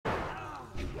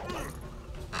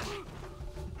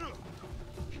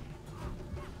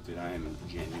I am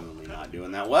genuinely not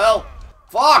doing that well.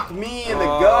 Fuck me and the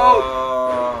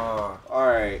goat.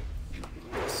 Alright.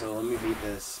 So let me beat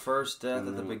this. First death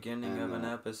at the beginning of an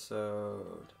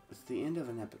episode. It's the end of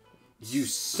an episode. You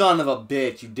son of a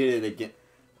bitch. You did it again.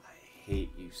 I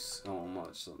hate you so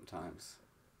much sometimes.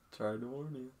 Tried to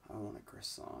warn you. I want a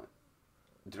croissant.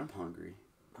 Dude, I'm hungry.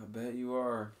 I bet you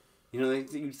are. You know,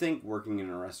 you'd think working in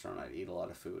a restaurant I'd eat a lot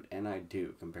of food. And I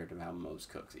do, compared to how most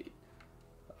cooks eat.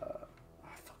 I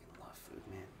fucking love food,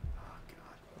 man. Oh,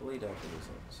 God. We'll eat after this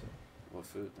episode. What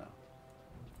food, though?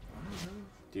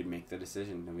 Dude, make the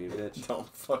decision. Don't be a bitch. Don't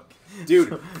fuck.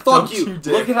 Dude, fuck you.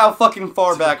 Look at how fucking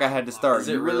far back I had to start. Is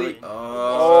it really?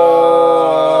 Oh.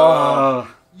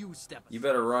 You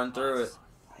better run through it.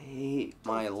 I hate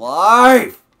my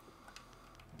life.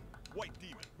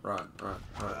 Run.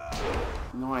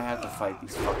 No, I have to fight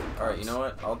these fucking cars. Alright, you know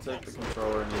what? I'll take the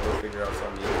controller and you go figure out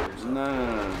something easier.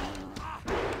 No.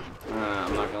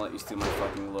 I'm not gonna let you steal my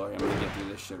fucking glory. I'm gonna get through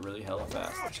this shit really hella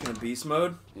fast. Just gonna beast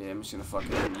mode? Yeah, I'm just gonna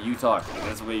fucking... You talk.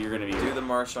 That's the way you're gonna be. Do the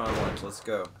Marshawn lunch. Let's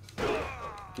go.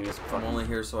 Give me some I'm only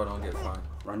here so I don't get fined.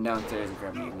 Run downstairs and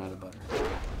grab me another butter.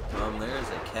 There's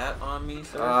a cat on me,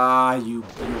 sir. You're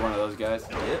one of those guys?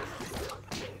 Yep.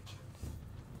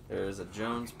 There's a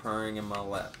Jones purring in my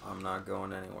lap. I'm not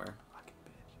going anywhere.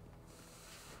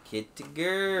 Kitty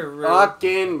girl.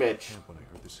 Fucking bitch. When I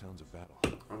heard the sounds of battle,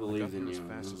 I believe in you.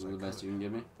 This is the best you can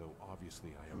give me. though obviously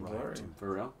I I'm arrived sorry.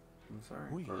 For real? I'm sorry.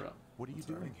 Wait, For real. what are you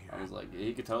doing here? I was like,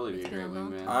 he could totally be a great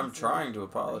wingman. I'm trying to I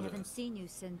apologize. haven't seen you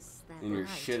since that And you're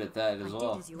night. shit at that as I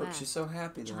well. did as you Look, asked. she's so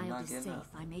happy that I'm Child not is getting safe. up.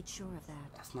 I made sure of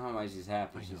that. That's not why she's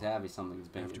happy. She's happy something's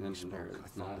paying After we attention to her. spoke,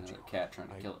 It's I not thought another you- cat trying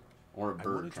to kill it. Or a I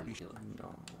bird wanted to trying to be kill it.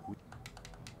 No.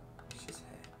 She's happy.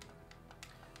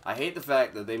 I hate the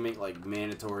fact that they make like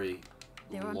mandatory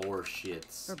There are- lore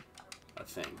shits for- a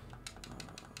thing.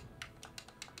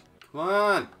 Come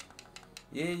on!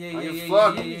 Yeah.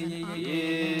 Fuck.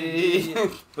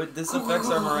 But this affects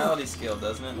our morality scale,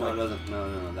 doesn't it? No, it Like, doesn't.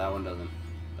 No, that one doesn't.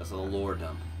 That's a lore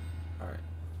dump. alright.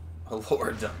 Oh,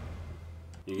 Lord.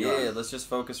 You Yeah, got- let's just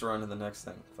focus around to the next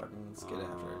thing. Fucking, let's get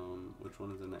after it. Which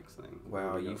one is the next thing?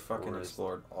 Wow, We you got fucking forest.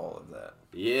 explored all of that.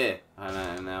 Yeah,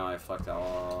 and now I fucked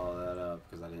all that up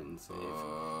because I didn't save.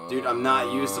 Dude, I'm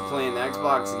not used to playing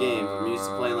Xbox games. I'm used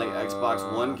to playing like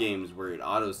Xbox One games where it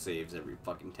auto saves every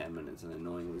fucking 10 minutes and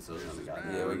annoyingly so on the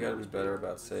goddamn. Yeah, we gotta be better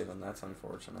about saving. That's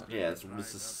unfortunate. Yeah, this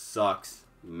sucks.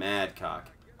 Mad cock.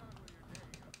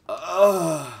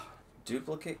 Ugh.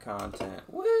 Duplicate content.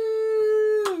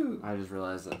 Woo! I just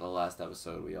realized that the last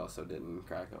episode we also didn't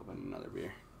crack open another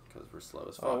beer because we're slow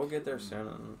as fuck. Oh, we'll get there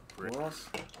soon. What else?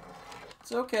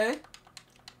 It's okay.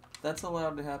 That's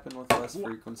allowed to happen with less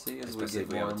frequency as we Especially get if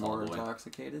we more have and it all more the way.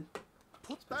 intoxicated.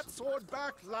 Put that sword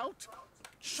back, lout.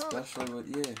 Especially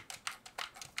with, yeah.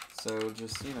 So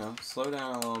just, you know, slow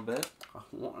down a little bit. I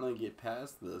want to get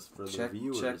past this for the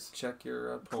viewers. Check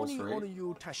your pulse Pony rate. on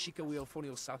you, Tashika will phone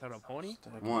you south of pony.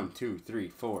 1, 2, 3,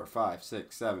 4, 5,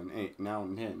 6, 7, 8,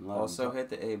 9, 10, 11. Also hit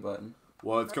the A button.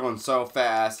 Well, it's going so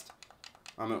fast.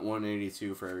 I'm at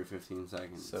 182 for every 15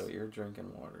 seconds. So you're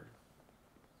drinking water.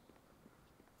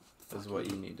 Is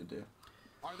what you need to do.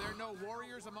 Are there no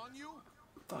warriors among you?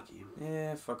 Fuck you.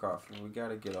 Yeah, fuck off. We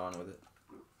gotta get on with it.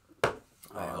 Oh,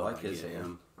 I like his yeah. hair.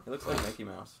 It looks like Mickey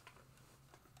Mouse.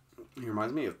 He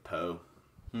reminds me of Po.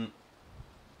 Hmm.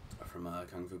 From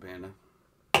Kung Fu Panda.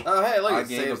 Oh, hey, look, I it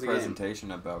gave a saves the game.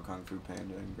 presentation about Kung Fu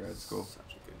Panda in grad school.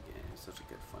 Such a good game. Such a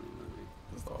good, funny movie.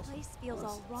 That's This awesome. place feels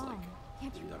all It's wrong. like-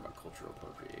 Can't You you? talk about cultural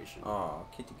appropriation. Oh,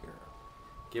 kitty girl.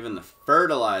 Given the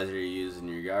fertilizer you use in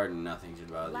your garden, nothing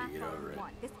should bother you. Get over it.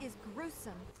 This is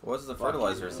gruesome. What's the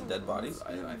fertilizer? Is it dead bodies?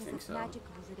 I think so.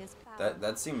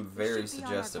 That seemed very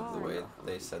suggestive the way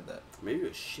they said that. Maybe it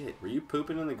was shit. Were you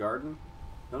pooping in the garden?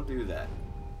 Don't do that.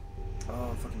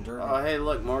 Oh, fucking dirty. Oh, hey,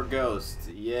 look, more ghosts.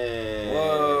 Yay.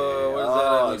 Whoa, what is that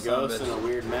Oh, ugly a son of a ghost in bitch? a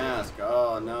weird mask.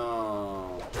 Oh,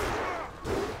 no.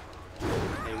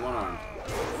 Hey, one arm.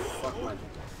 Fuck my...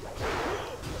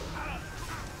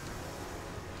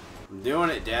 I'm doing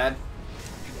it, Dad.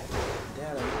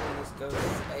 Dad, I'm looking this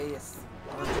ghost's ass.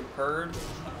 Aren't you heard?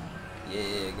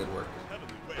 Yeah, good work.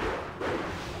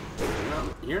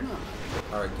 You're not.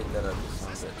 Alright, get that up, you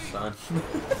son of a bitch,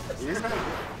 son. You're not.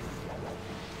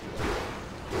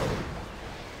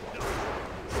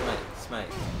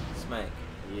 Smake.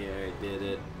 Yeah, I did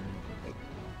it.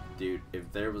 Dude,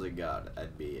 if there was a god,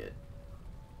 I'd be it.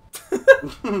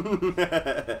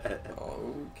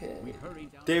 Okay.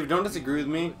 Dave, don't disagree with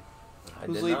me. I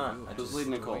Who's did lead- not. I Who's just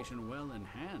leading Nicole? Situation well in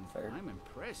hand. Fair. I'm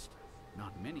impressed.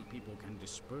 Not many people can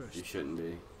disperse. You shouldn't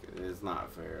be. It's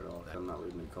not fair at all. I'm not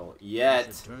leaving Nicole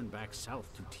yet. Turn back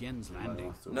south to Tien's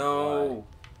Landing. No.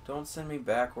 Don't send me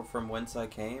back from whence I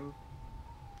came.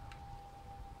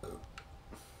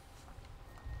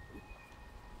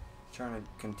 Trying to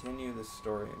continue this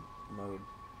story mode.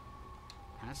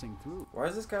 Passing through. Why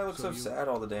does this guy look so So you- sad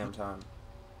all the damn time?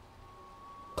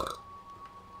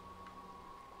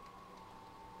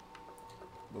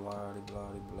 Bloody,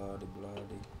 bloody, bloody,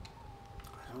 bloody.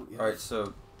 I don't. Alright,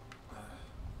 so,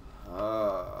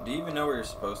 Uh, do you even know where you're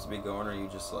supposed to be going, or are you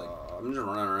just like... I'm just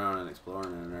running around and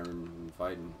exploring and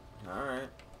fighting. Alright.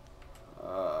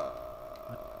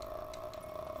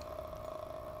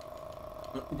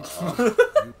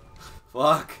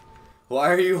 Fuck. Why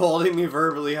are you holding me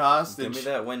verbally hostage? Give me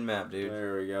that wind map, dude.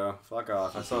 There we go. Fuck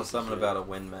off. I saw something about a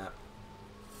wind map.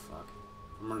 Fuck.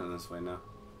 I'm running this way now.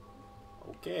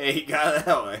 Okay, got it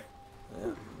that way. Yeah,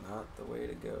 not the way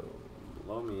to go.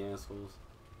 Blow me, assholes.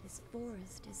 This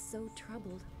forest is so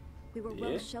troubled. We were Yeah?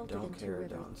 well sheltered Don't in Two care,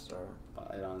 Rivers. Dawnstar.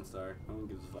 Bye, Dawnstar. No one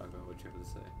gives a fuck about what you have to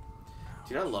say.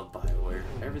 Dude, I love BioWare.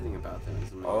 Everything about them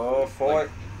is amazing. Oh, fight!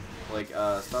 Like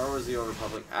Star Wars The Old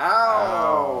Republic.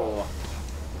 Ow!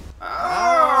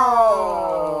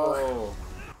 Ow!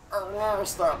 Oh no,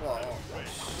 stop that.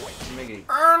 Miggity.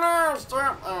 Oh no,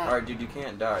 stop that. Alright, dude, you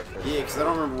can't die. First. Yeah, because I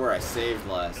don't remember where I saved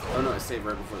last. Oh no, I saved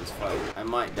right before this fight. I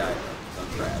might die though, because I'm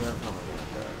trash.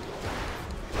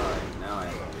 Alright, now I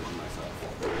have to lose myself.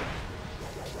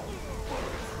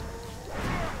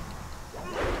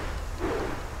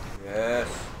 Yes.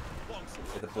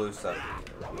 Get the blue stuff.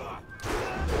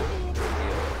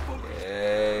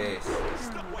 Yes.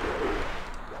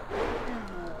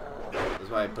 That's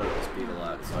why I put up the speed a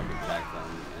lot, so I could attack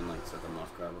them and like set them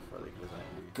off guard before they could attack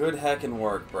me. Good heckin'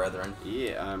 work, brethren.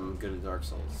 Yeah, I'm good at Dark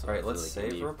Souls. So Alright, I let's feel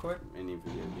like save real quick. Any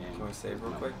video game. Can we save is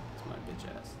real my- quick? It's my bitch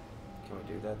ass. Can we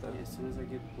do that though? Yeah, as soon as I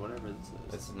get whatever this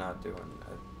is. It's not doing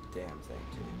a damn thing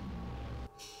to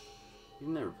You've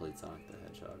never played Sonic the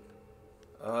Hedgehog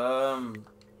you.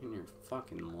 in your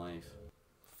fucking life.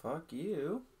 Fuck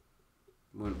you.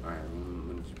 When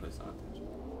did you play Sonic the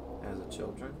Hedgehog? As a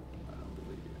children. I don't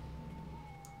believe you.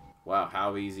 Wow,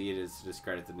 how easy it is to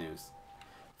discredit the news.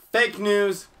 Fake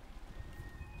news!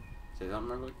 Say something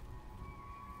real quick.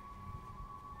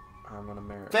 I'm an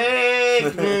American.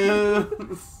 Fake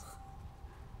news!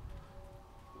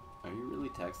 Are you really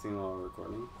texting while we're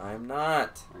recording? I'm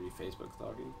not Are you Facebook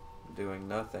stalking? doing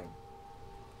nothing.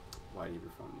 Why do you have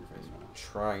your phone in your face right now?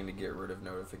 Trying to get rid of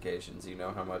notifications. You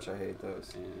know how much I hate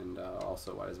those. And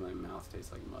also, why does my mouth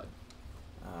taste like mud?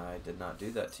 I did not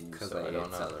do that to you, Because so I I don't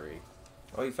ate know. celery.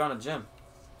 Oh, you found a gem.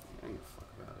 I don't give a fuck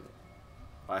about it.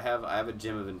 I have a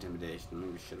gem of intimidation. I don't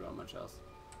give a shit about much else.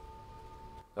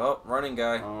 Oh, running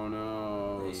guy. Oh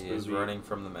no! He is running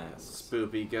from the mass.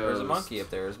 Spoopy ghost. There's a monkey up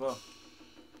there as well.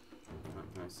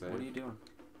 What can I say? What are you doing?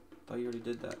 Thought you already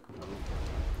did that.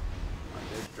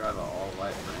 I did drive an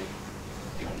all-white rank.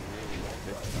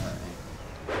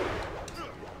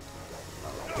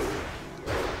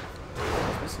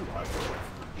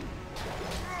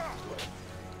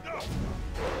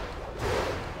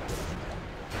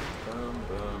 Boom,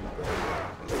 boom,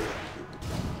 boom.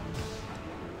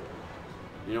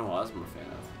 You know who I was more fan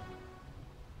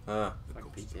of?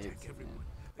 Fuck Pete Davidson, man.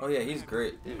 Oh yeah, he's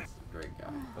great. Dude, he's a great guy.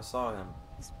 I saw him.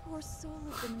 This poor soul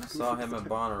has been Saw him at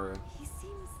Bonnaroo. He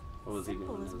seems What was he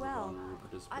simple doing as as a well. honorary I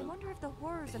participant? wonder if the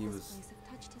horrors of He this was place have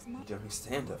touched his mother. Doing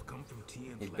stand-up. Come from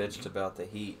Tian's He land. bitched about the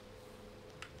heat,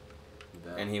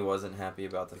 That- and he wasn't happy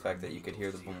about the fact that you could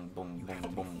hear the boom, boom, boom,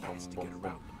 boom, boom, boom,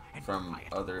 boom from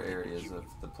other areas of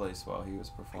the place while he was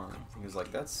performing. He was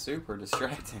like, "That's super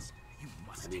distracting." You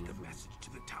must Have take you a message to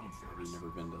the town Have for you us. never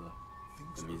been to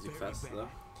Things the are music very fest bad. though?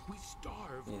 We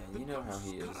starve. Yeah, The you know how ghosts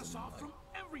he is cut us in, off like, from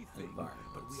everything,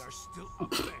 environments. but we are still up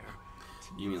there.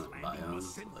 You mean like Tian's land, you must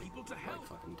biomes, send people to like help.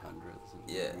 fucking tundras and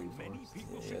Yeah. Many rainforests?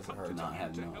 people Yeah, he should has a come hard to No, I time.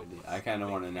 have Tian no to help idea. us. I kind of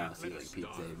want to now Let see us like Pete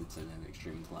starve. Davidson in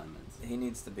extreme climates. He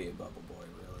needs to be a bubble boy,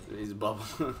 really. He's a bubble.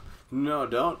 No,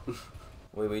 don't.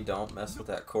 We don't mess with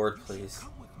that cord, please.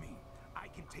 Come with me. I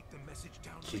can take the message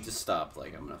down. She just stopped.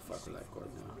 Like I'm gonna fuck with that cord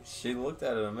now. She looked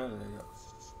at it a minute ago.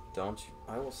 Don't you?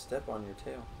 I will step on your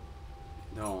tail.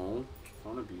 No,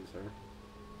 don't abuse her.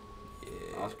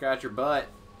 Yeah. I'll scratch her butt.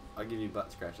 I'll give you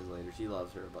butt scratches later. She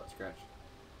loves her butt scratch.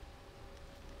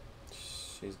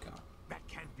 She's gone. That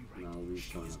can't be right. No, we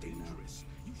She don't is have to now. dangerous.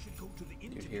 You should go to the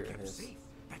inn You'd to hear be it kept hiss. safe.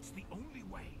 That's the only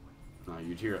way. No,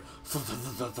 you'd hear it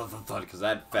because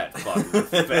that fat fuck is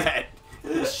fat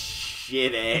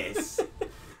shit ass.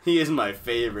 He is my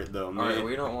favorite though, man. Alright,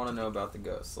 we don't want to know about the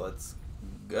ghosts. Let's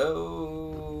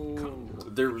go.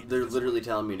 They're literally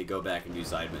telling me to go back and do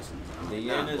side missions. I'm The like,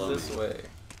 inn nah, is blow this me. way.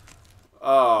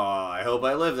 Oh, I hope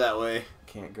I live that way.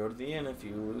 Can't go to the inn if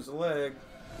you lose a leg.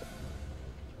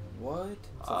 What?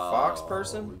 It's a fox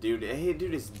person? Dude, hey,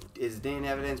 dude, is Dan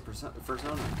Evidence persona?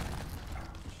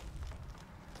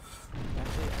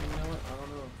 Actually, you know what? I don't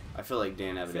know. I feel like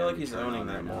Dan I Evidence. feel like he's turned owning on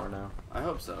that right more now. I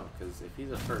hope so, because if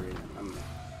he's a furry,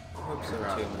 I hope so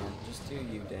proud too, of him. man. Just do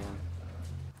you, Dan.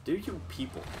 Do you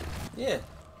people? Yeah.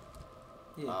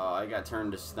 Yeah. Oh, I got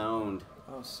turned to stoned.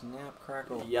 Oh, snap,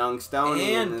 crackle. Young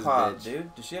Stoney in And this Pop, bitch.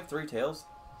 dude. Does she have 3 tails?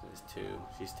 There's 2.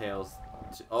 She's tails.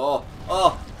 Oh,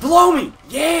 blow me!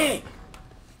 Yeah!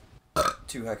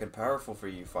 Too heckin' powerful for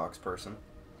you, fox person.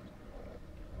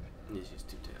 Yeah, she's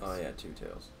 2 tails. Oh, yeah, 2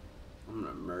 tails. I'm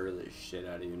gonna murder the shit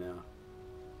out of you now.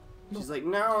 She's like,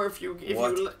 no, if you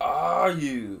What are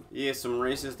you? Yeah, some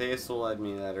racist asshole had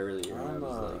me that earlier. And I I'm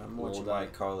was like, what you well,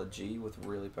 might call a G with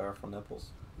really powerful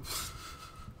nipples.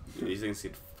 Dude, these things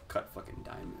could cut fucking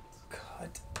diamonds.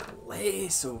 Cut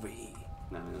lace over here.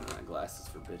 No, glasses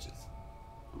for bitches.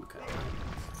 I'm gonna cut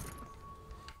diamonds.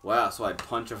 Wow, so I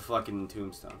punch a fucking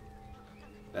tombstone.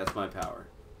 That's my power.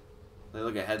 They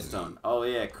look at headstone. Oh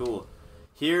yeah, cool.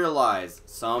 Here lies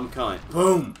some cunt.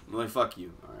 Boom! I'm like, fuck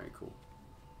you. Alright, cool.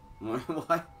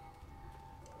 What?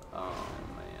 Oh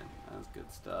man, that's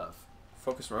good stuff.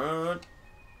 Focus run.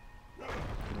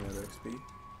 Any other XP?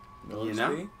 No You XP?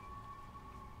 know?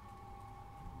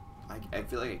 I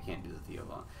feel like I can't do the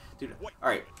Theobon. Dude,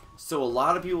 alright, so a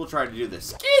lot of people try to do the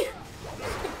ski!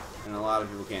 And a lot of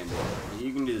people can't do it.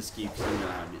 You can do the ski because you know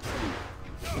how to do the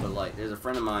ski. But like, there's a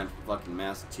friend of mine from fucking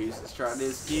Massachusetts tried to do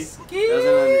the ski.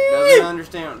 Doesn't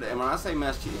understand. And when I say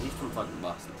Massachusetts, he's from fucking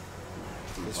Boston.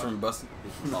 He's from Boston.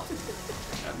 He's from Boston.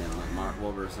 Goddamn, like Mark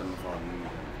Wilbur, 74 in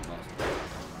Boston.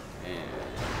 And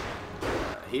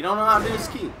he don't know how to do the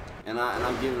ski. And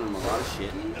I'm giving him a lot of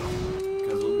shit.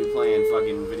 Because we'll be playing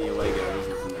fucking video Legos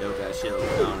and some dope ass shit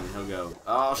going on, and he'll go,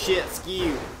 oh shit, Skew.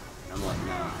 And I'm like,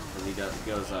 nah. Because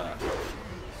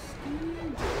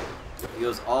he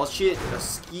goes, all shit, a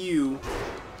Skew.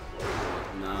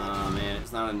 Nah, man,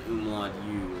 it's not an umlaut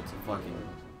U, it's a fucking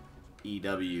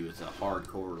EW, it's a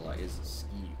hardcore, like, it's a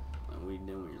Skew. Like, what are you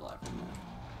doing with your life right now?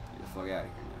 Get the fuck out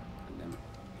of here now. Goddamn it.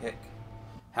 Heck.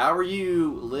 How are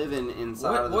you living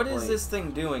inside of the What plane? is this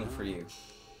thing doing for you?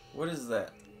 What is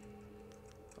that?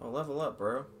 Oh, level up,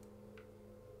 bro.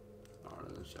 Oh, it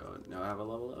doesn't show it. Now I have a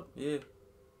level up? Yeah.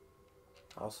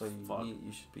 Also, Fuck.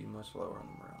 you should be much lower on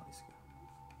the morality scale.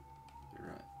 You're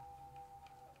right.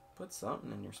 Put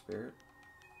something in your spirit.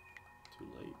 Too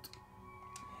late.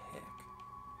 Heck.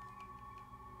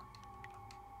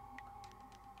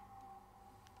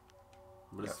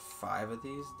 What Got is 5 of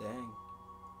these? Dang.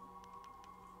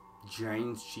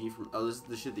 Jane's Chief? Oh, this is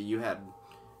the shit that you had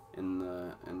in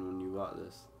when you bought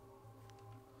this.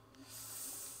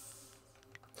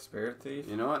 Spirit thief?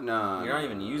 You know what? No. You're not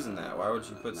even using that. Why would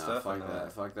you put stuff fuck in that?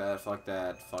 that? Fuck that. Fuck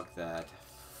that. Fuck that.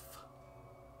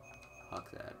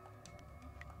 Fuck that.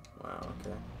 Wow,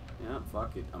 okay. Yeah,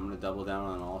 fuck it. I'm gonna double down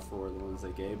on all 4 of the ones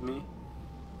they gave me.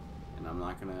 And I'm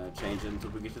not gonna change it until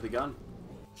we get to the gun.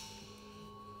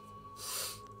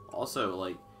 Also,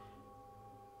 like,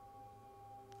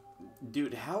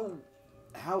 dude, how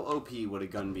OP would a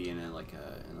gun be in a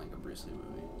Bruce Lee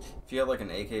movie? If you had like an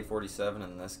AK-47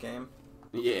 in this game,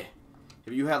 Yeah.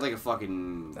 If you had like a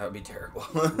fucking that would be terrible.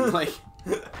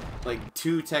 like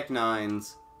 2 Tech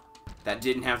 9s that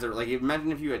didn't have to, like,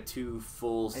 imagine if you had 2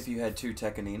 full. If you had 2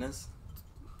 Tekaninas,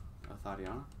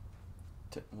 Tatiana?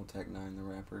 well, Tech 9, the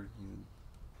rapper,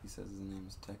 he says his name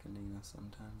is Tekanina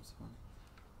sometimes. It's funny.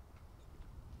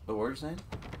 But what were you saying?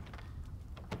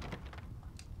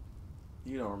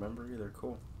 You don't remember either.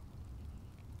 Cool.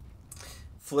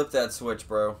 Flip that switch,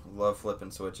 bro. Love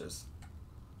flipping switches.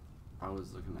 I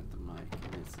was looking at the mic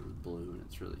and it says blue and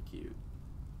it's really cute.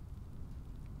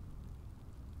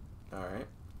 Alright.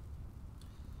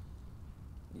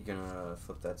 You gonna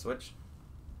flip that switch?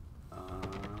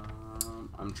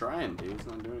 I'm trying, dude. It's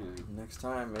not doing anything. Next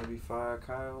time, maybe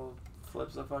Kyle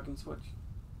flips a fucking switch.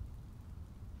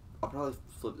 I'll probably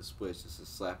flip the switch just to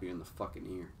slap you in the fucking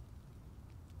ear.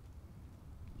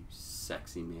 You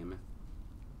sexy mammoth.